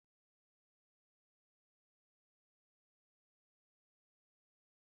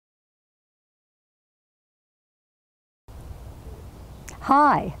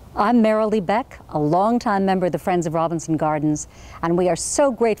Hi, I'm Maralee Beck, a longtime member of the Friends of Robinson Gardens, and we are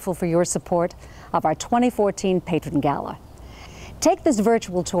so grateful for your support of our 2014 Patron Gala. Take this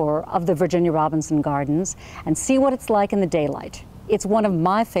virtual tour of the Virginia Robinson Gardens and see what it's like in the daylight. It's one of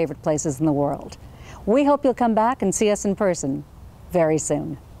my favorite places in the world. We hope you'll come back and see us in person very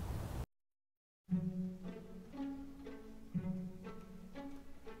soon.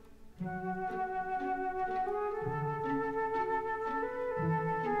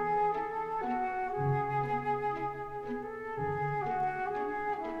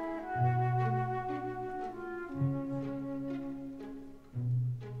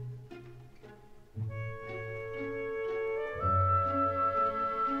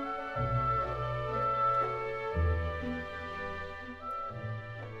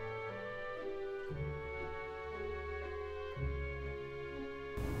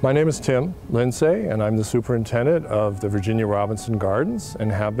 My name is Tim Lindsay, and I'm the superintendent of the Virginia Robinson Gardens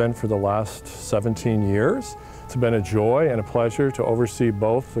and have been for the last 17 years. It's been a joy and a pleasure to oversee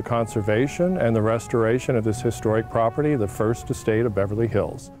both the conservation and the restoration of this historic property, the First Estate of Beverly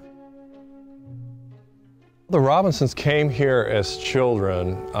Hills. The Robinsons came here as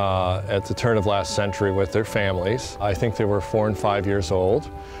children at the turn of last century with their families. I think they were 4 and 5 years old.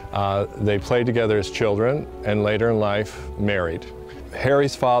 They played together as children and later in life married.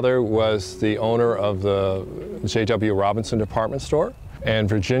 Harry's father was the owner of the J.W. Robinson department store, and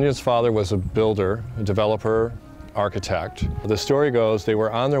Virginia's father was a builder, a developer, architect. The story goes they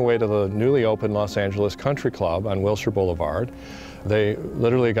were on their way to the newly opened Los Angeles Country Club on Wilshire Boulevard. They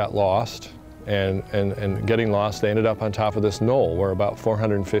literally got lost, and getting lost, they ended up on top of this knoll. We're about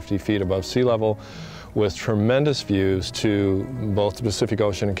 450 feet above sea level, with tremendous views to both the Pacific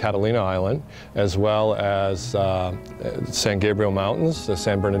Ocean and Catalina Island, as well as San Gabriel Mountains, the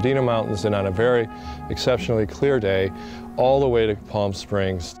San Bernardino Mountains, and on a very exceptionally clear day, all the way to Palm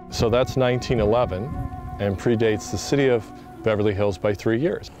Springs. So that's 1911 and predates the city of Beverly Hills by 3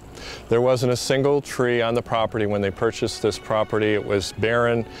 years. There wasn't a single tree on the property when they purchased this property. It was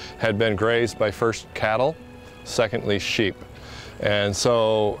barren, had been grazed by first cattle, secondly sheep. And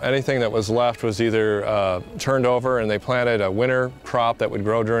so anything that was left was either turned over, and they planted a winter crop that would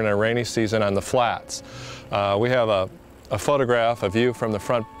grow during a rainy season on the flats. We have a photograph, a view from the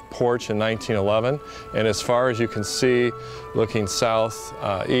front porch in 1911, and as far as you can see, looking south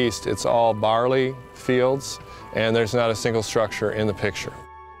east, it's all barley fields, and there's not a single structure in the picture.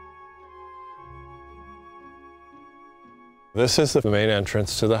 This is the main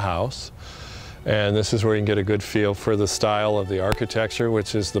entrance to the house. And this is where you can get a good feel for the style of the architecture,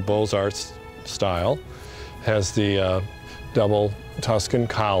 which is the Beaux-Arts style. Has the double Tuscan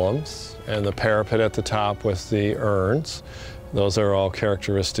columns and the parapet at the top with the urns. Those are all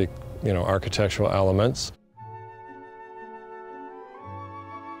characteristic, architectural elements.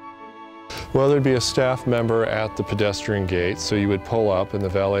 Well, there'd be a staff member at the pedestrian gate, so you would pull up and the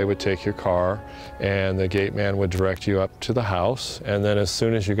valet would take your car and the gate man would direct you up to the house. And then as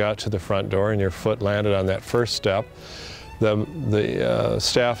soon as you got to the front door and your foot landed on that first step, the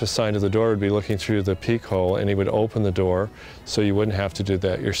staff assigned to the door would be looking through the peek hole, and he would open the door so you wouldn't have to do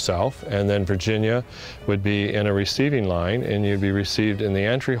that yourself. And then Virginia would be in a receiving line, and you'd be received in the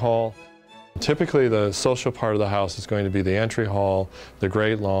entry hall. Typically the social part of the house is going to be the entry hall, the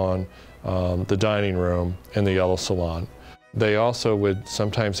great lawn, the dining room, and the yellow salon. They also would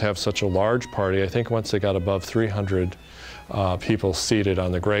sometimes have such a large party. I think once they got above 300 people seated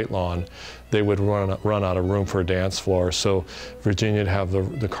on the great lawn, they would run out of room for a dance floor. So Virginia would have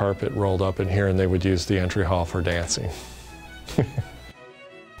the carpet rolled up in here, and they would use the entry hall for dancing.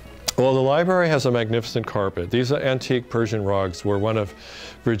 Well, the library has a magnificent carpet. These antique Persian rugs were one of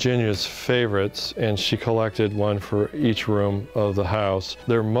Virginia's favorites, and she collected one for each room of the house.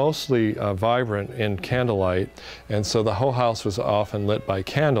 They're mostly vibrant in candlelight, and so the whole house was often lit by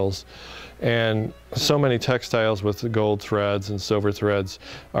candles. And so many textiles with the gold threads and silver threads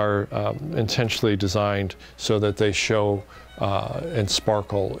are intentionally designed so that they show and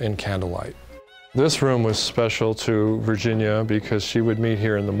sparkle in candlelight. This room was special to Virginia because she would meet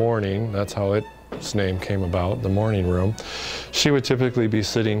here in the morning. That's how its name came about, the morning room. She would typically be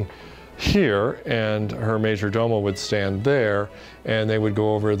sitting here, and her major domo would stand there, and they would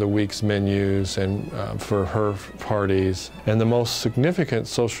go over the week's menus and for her parties. And the most significant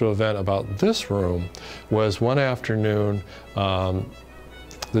social event about this room was one afternoon,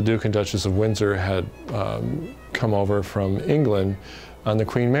 the Duke and Duchess of Windsor had come over from England on the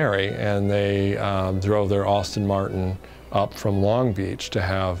Queen Mary, and they drove their Aston Martin up from Long Beach to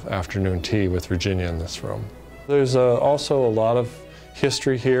have afternoon tea with Virginia in this room. There's also a lot of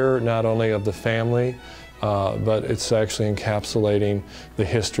history here, not only of the family, but it's actually encapsulating the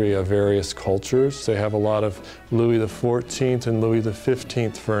history of various cultures. They have a lot of Louis XIV and Louis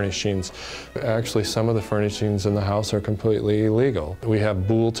XV furnishings. Actually, some of the furnishings in the house are completely illegal. We have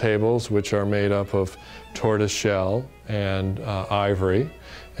boule tables, which are made up of tortoise shell and ivory.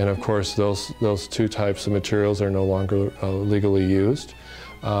 And of course, those two types of materials are no longer legally used.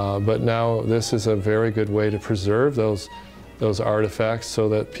 But now this is a very good way to preserve those artifacts so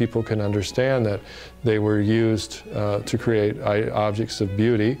that people can understand that they were used to create objects of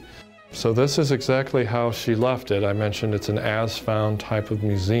beauty. So this is exactly how she left it. I mentioned it's an as-found type of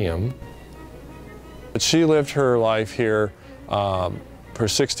museum. But she lived her life here for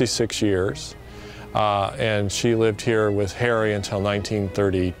 66 years. And she lived here with Harry until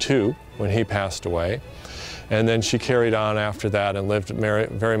 1932 when he passed away. And then she carried on after that and lived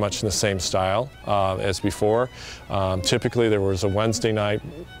very much in the same style as before. Typically there was a Wednesday night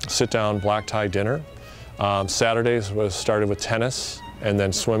sit-down black tie dinner. Saturdays started with tennis and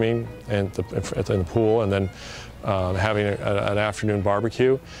then swimming in the pool and then having an afternoon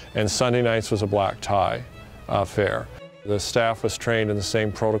barbecue. And Sunday nights was a black tie affair. The staff was trained in the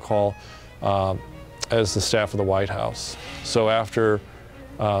same protocol as the staff of the White House. So after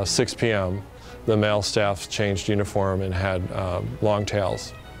 6 p.m., the male staff changed uniform and had long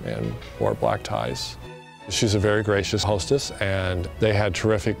tails and wore black ties. She's a very gracious hostess, and they had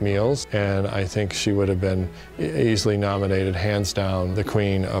terrific meals, and I think she would have been easily nominated, hands down, the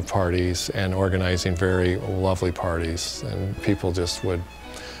queen of parties and organizing very lovely parties, and people just would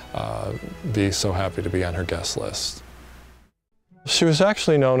be so happy to be on her guest list. She was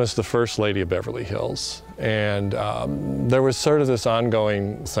actually known as the First Lady of Beverly Hills, and there was sort of this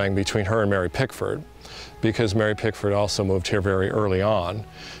ongoing thing between her and Mary Pickford, because Mary Pickford also moved here very early on,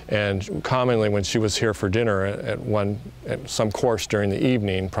 and commonly when she was here for dinner at some course during the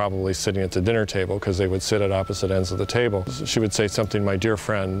evening, probably sitting at the dinner table because they would sit at opposite ends of the table, she would say something, "My dear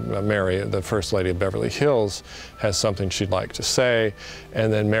friend Mary, the First Lady of Beverly Hills, has something she'd like to say,"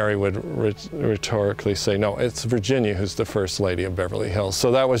 and then Mary would rhetorically say, "No, it's Virginia who's the First Lady of Beverly Hills."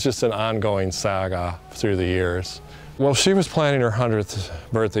 So that was just an ongoing saga through the years. Well, she was planning her 100th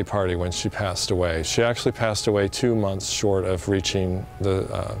birthday party when she passed away. She actually passed away 2 months short of reaching the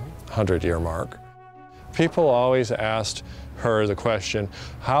 100-year mark. People always asked her the question,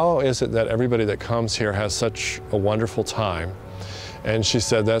 how is it that everybody that comes here has such a wonderful time? And she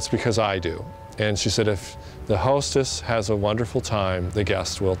said, that's because I do. And she said, if the hostess has a wonderful time, the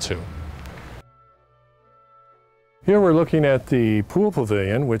guest will too. Here we're looking at the pool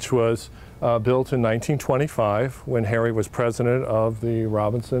pavilion, which was built in 1925 when Harry was president of the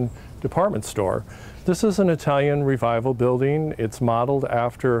Robinson department store. This is an Italian revival building. It's modeled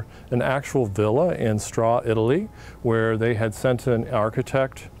after an actual villa in Straw, Italy, where they had sent an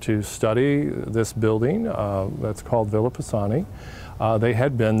architect to study this building that's called Villa Pisani. They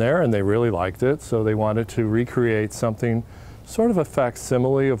had been there and they really liked it, so they wanted to recreate something sort of a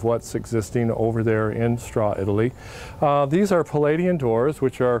facsimile of what's existing over there in Straw, Italy. These are Palladian doors,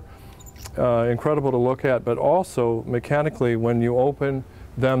 which are incredible to look at, but also mechanically when you open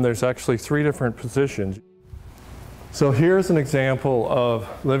them there's actually 3 different positions. So here's an example of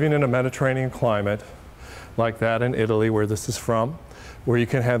living in a Mediterranean climate like that in Italy, where this is from, where you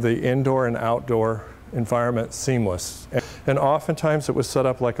can have the indoor and outdoor environment seamless. And oftentimes it was set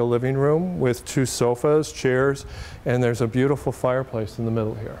up like a living room with 2 sofas, chairs, and there's a beautiful fireplace in the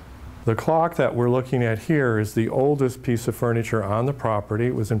middle here. The clock that we're looking at here is the oldest piece of furniture on the property.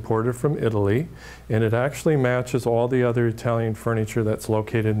 It was imported from Italy, and it actually matches all the other Italian furniture that's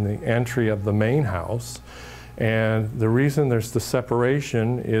located in the entry of the main house. And the reason there's the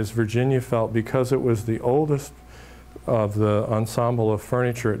separation is Virginia felt because it was the oldest of the ensemble of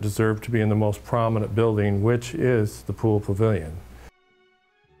furniture, it deserved to be in the most prominent building, which is the pool pavilion.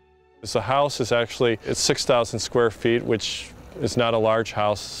 The house is actually, it's 6,000 square feet, which is not a large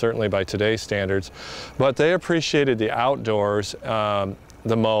house, certainly by today's standards, but they appreciated the outdoors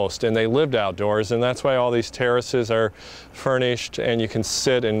the most, and they lived outdoors, and that's why all these terraces are furnished and you can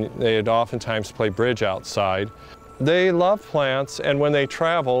sit, and they'd oftentimes play bridge outside. They loved plants, and when they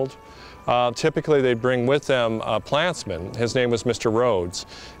traveled, typically they'd bring with them a plantsman. His name was Mr. Rhodes,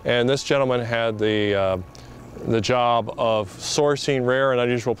 and this gentleman had the job of sourcing rare and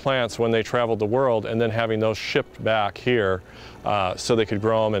unusual plants when they traveled the world and then having those shipped back here so they could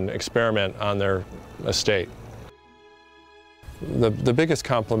grow them and experiment on their estate. The biggest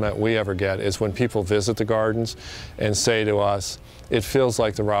compliment we ever get is when people visit the gardens and say to us, it feels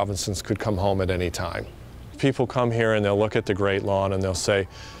like the Robinsons could come home at any time. People come here and they'll look at the great lawn and they'll say,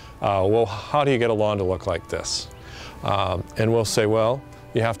 well, how do you get a lawn to look like this? And we'll say, well,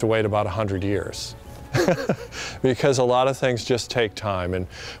 you have to wait about 100 years. because a lot of things just take time. And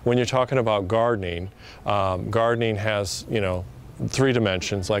when you're talking about gardening, gardening has, you know, 3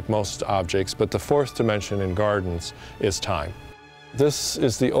 dimensions like most objects, but the 4th dimension in gardens is time. This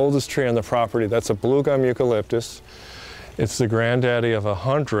is the oldest tree on the property. That's a blue gum eucalyptus. It's the granddaddy of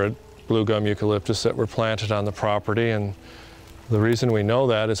 100 blue gum eucalyptus that were planted on the property, and the reason we know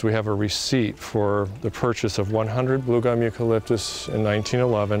that is we have a receipt for the purchase of 100 blue gum eucalyptus in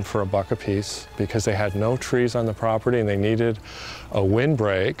 1911 for $1 a piece, because they had no trees on the property and they needed a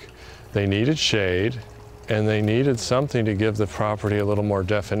windbreak, they needed shade, and they needed something to give the property a little more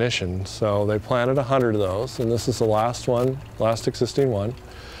definition. So they planted 100 of those, and this is the last one, last existing one.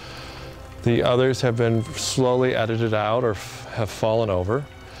 The others have been slowly edited out or have fallen over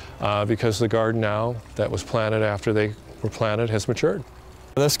because the garden now that was planted after they were planted has matured.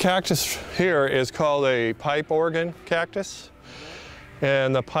 This cactus here is called a pipe organ cactus,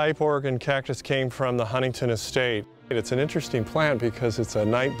 and the pipe organ cactus came from the Huntington estate. It's an interesting plant because it's a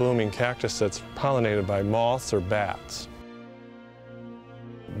night blooming cactus that's pollinated by moths or bats.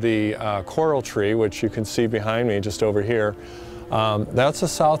 The coral tree, which you can see behind me just over here, that's a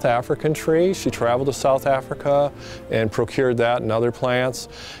South African tree. She traveled to South Africa and procured that and other plants.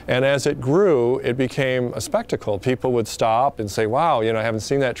 And as it grew, it became a spectacle. People would stop and say, wow, you know, I haven't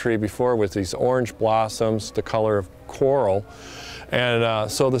seen that tree before with these orange blossoms, the color of coral. And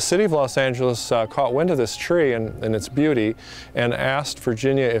so the city of Los Angeles caught wind of this tree and its beauty and asked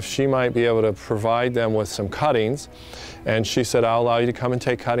Virginia if she might be able to provide them with some cuttings. And she said, I'll allow you to come and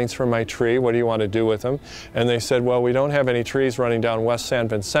take cuttings from my tree. What do you want to do with them? And they said, well, we don't have any trees running down West San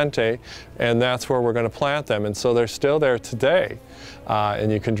Vicente, and that's where we're going to plant them. And so they're still there today.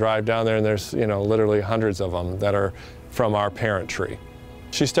 And you can drive down there and there's, you know, literally hundreds of them that are from our parent tree.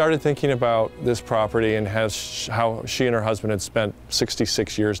 She started thinking about this property and how she and her husband had spent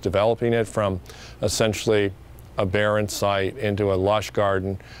 66 years developing it from essentially a barren site into a lush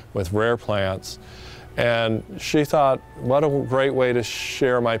garden with rare plants. And she thought, what a great way to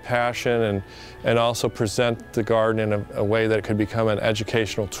share my passion and also present the garden in a way that it could become an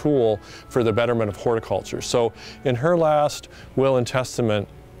educational tool for the betterment of horticulture. So in her last will and testament,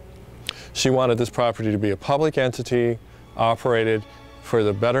 she wanted this property to be a public entity, operated for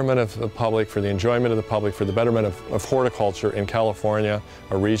the betterment of the public, for the enjoyment of the public, for the betterment of horticulture in California,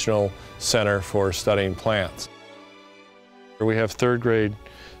 a regional center for studying plants. We have 3rd grade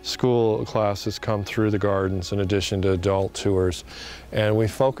school classes come through the gardens in addition to adult tours, and we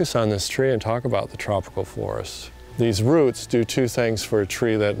focus on this tree and talk about the tropical forest. These roots do 2 things for a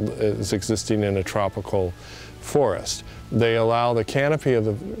tree that is existing in a tropical forest. They allow the canopy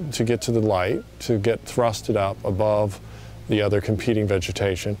to get to the light, to get thrusted up above the other competing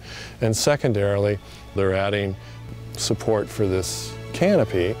vegetation, and secondarily they're adding support for this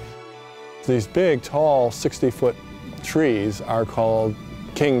canopy. These big, tall, 60-foot trees are called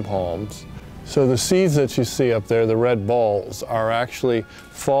king palms. So the seeds that you see up there, the red balls, are actually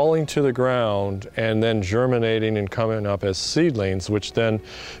falling to the ground and then germinating and coming up as seedlings, which then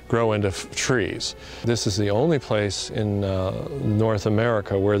grow into trees. This is the only place in North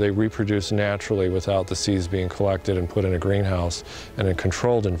America where they reproduce naturally without the seeds being collected and put in a greenhouse in a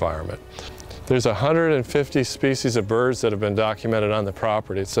controlled environment. There's 150 species of birds that have been documented on the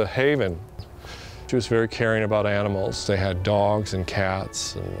property. It's a haven. She was very caring about animals. They had dogs and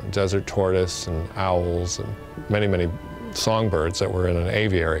cats and desert tortoise and owls and many, many songbirds that were in an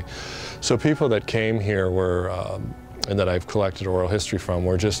aviary. So people that came here were, and that I've collected oral history from,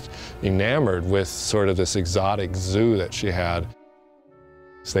 were just enamored with sort of this exotic zoo that she had.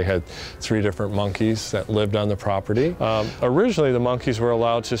 So they had 3 different monkeys that lived on the property. Originally the monkeys were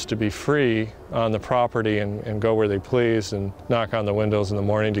allowed just to be free on the property and go where they pleased and knock on the windows in the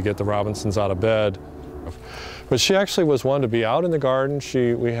morning to get the Robinsons out of bed. But she actually was one to be out in the garden.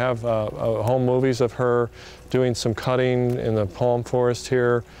 We have home movies of her doing some cutting in the palm forest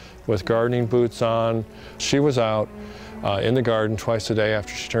here with gardening boots on. She was out in the garden twice a day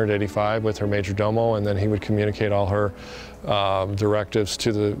after she turned 85 with her major domo, and then he would communicate all her directives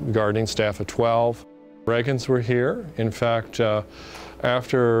to the gardening staff at 12. Reagans were here. In fact,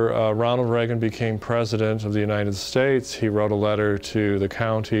 after Ronald Reagan became President of the United States, he wrote a letter to the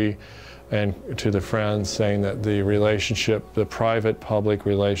county and to the Friends saying that the relationship, the private-public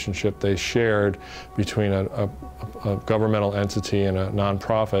relationship they shared between a governmental entity and a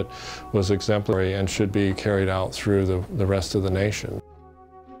nonprofit was exemplary and should be carried out through the rest of the nation.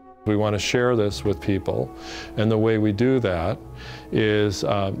 We want to share this with people, and the way we do that is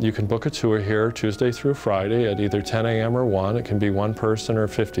you can book a tour here Tuesday through Friday at either 10 a.m. or 1. It can be one person or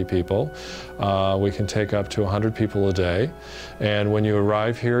 50 people. We can take up to 100 people a day. And when you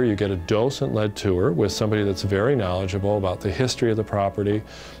arrive here, you get a docent-led tour with somebody that's very knowledgeable about the history of the property,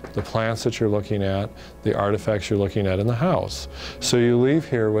 the plants that you're looking at, the artifacts you're looking at in the house. So you leave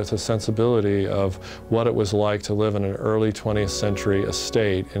here with a sensibility of what it was like to live in an early 20th century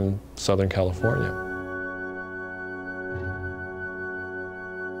estate in Southern California.